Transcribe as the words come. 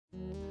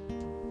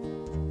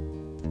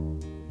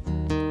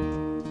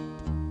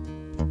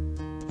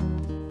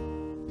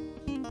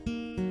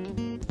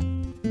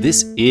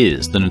This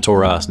is the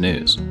Notorious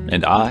News,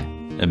 and I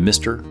am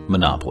Mr.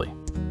 Monopoly.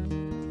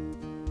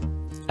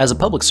 As a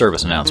public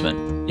service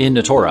announcement, in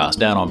Notorious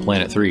down on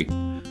Planet 3,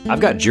 I've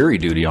got jury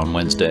duty on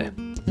Wednesday.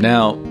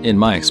 Now, in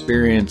my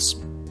experience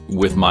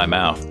with my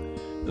mouth,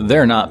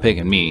 they're not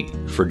picking me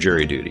for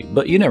jury duty,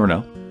 but you never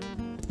know.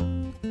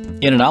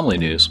 In anomaly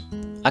news,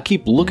 I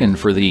keep looking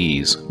for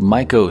these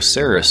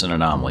Mycosaracin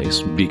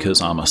anomalies because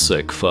I'm a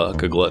sick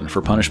fuck, a glutton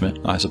for punishment,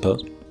 I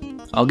suppose.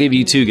 I'll give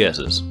you two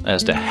guesses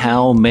as to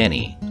how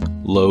many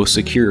low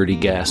security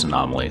gas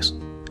anomalies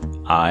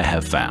I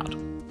have found.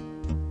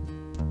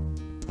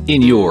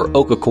 In your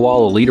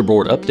Okakoala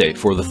leaderboard update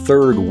for the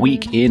third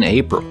week in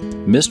April,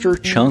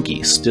 Mr.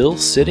 Chunky still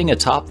sitting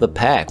atop the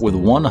pack with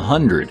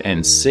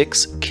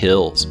 106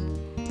 kills.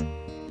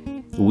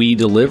 We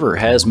Deliver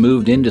has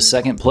moved into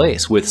second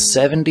place with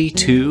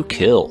 72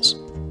 kills.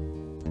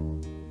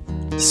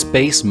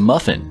 Space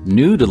Muffin,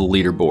 new to the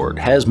leaderboard,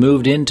 has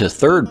moved into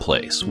third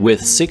place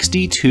with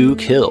 62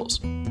 kills.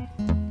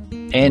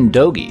 And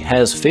Dogi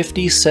has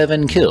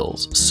 57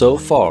 kills so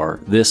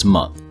far this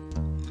month.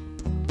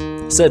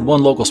 Said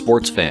one local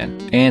sports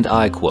fan, and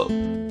I quote,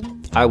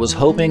 "I was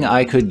hoping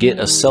I could get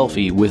a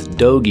selfie with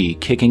Dogi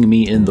kicking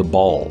me in the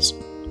balls."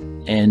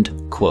 End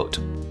quote.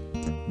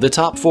 The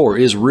top four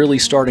is really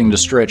starting to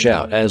stretch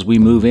out as we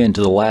move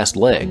into the last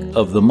leg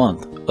of the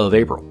month of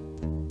April.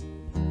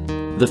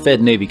 The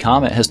Fed Navy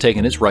Comet has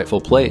taken its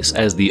rightful place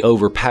as the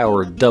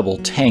overpowered,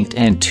 double-tanked,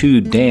 and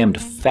too damned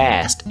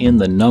fast in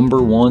the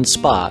 #1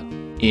 spot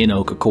in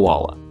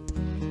Okakoala.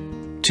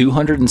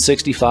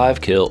 265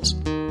 kills.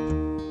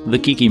 The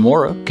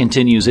Kikimora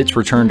continues its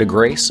return to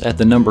grace at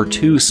the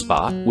 #2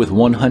 spot with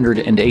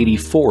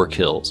 184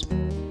 kills.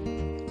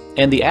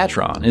 And the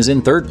Atron is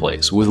in third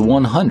place with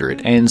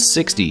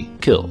 160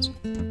 kills.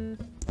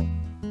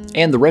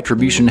 And the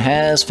Retribution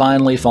has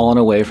finally fallen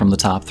away from the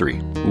top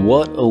three.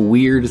 What a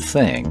weird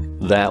thing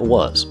that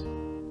was.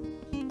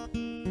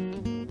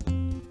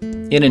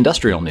 In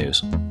industrial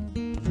news,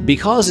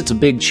 because it's a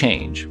big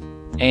change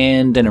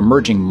and an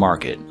emerging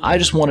market, I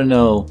just want to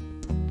know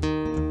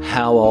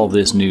how all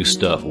this new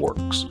stuff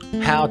works.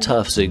 How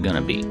tough's it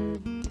gonna be?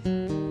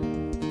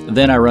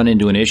 Then I run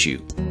into an issue,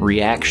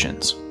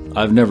 reactions.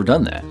 I've never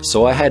done that,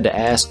 so I had to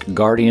ask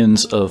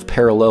Guardians of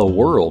Parallel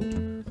World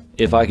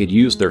if I could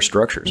use their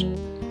structures.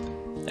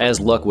 As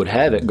luck would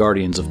have it,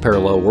 Guardians of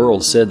Parallel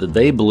World said that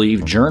they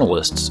believe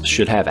journalists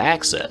should have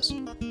access.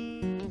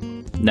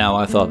 Now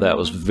I thought that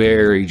was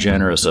very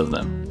generous of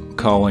them,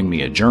 calling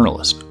me a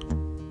journalist.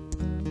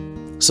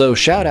 So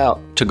shout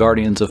out to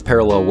Guardians of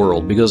Parallel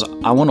World because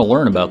I want to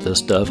learn about this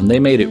stuff and they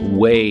made it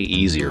way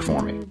easier for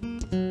me.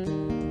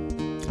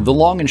 The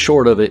long and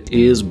short of it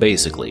is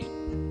basically,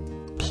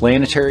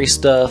 planetary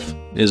stuff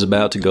is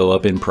about to go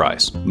up in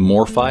price.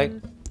 Morphite,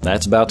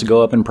 that's about to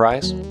go up in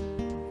price.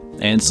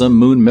 And some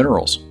moon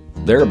minerals,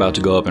 they're about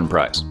to go up in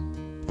price.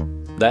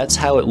 That's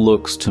how it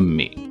looks to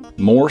me.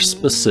 More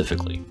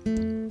specifically,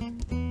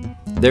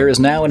 there is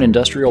now an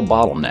industrial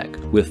bottleneck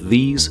with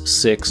these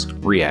 6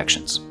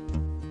 reactions.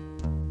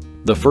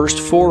 The first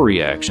 4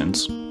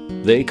 reactions,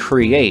 they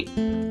create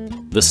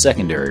the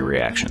secondary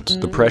reactions,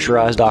 the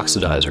pressurized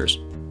oxidizers,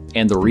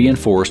 and the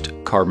reinforced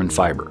carbon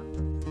fiber.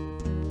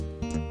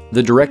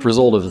 The direct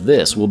result of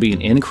this will be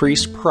an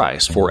increased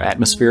price for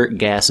atmospheric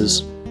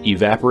gases,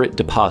 evaporate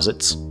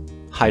deposits,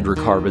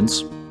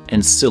 hydrocarbons,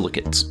 and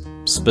silicates,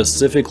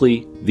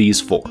 specifically these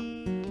 4.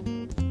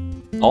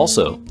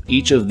 Also,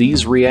 each of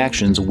these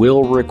reactions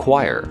will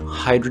require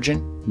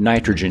hydrogen,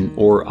 nitrogen,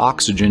 or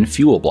oxygen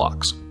fuel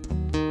blocks.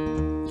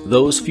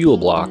 Those fuel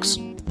blocks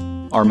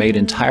are made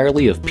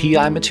entirely of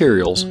PI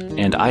materials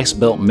and ice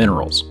belt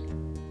minerals,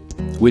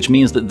 which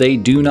means that they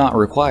do not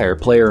require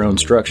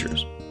player-owned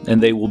structures,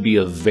 and they will be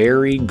a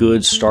very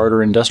good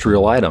starter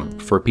industrial item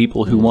for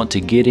people who want to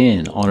get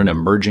in on an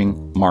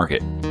emerging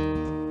market.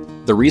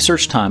 The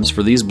research times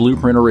for these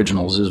Blueprint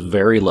originals is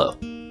very low,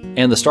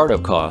 and the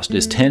startup cost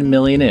is 10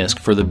 million ISK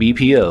for the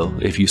BPO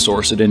if you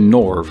source it in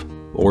Norv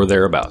or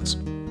thereabouts.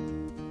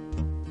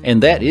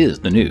 And that is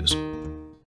the news.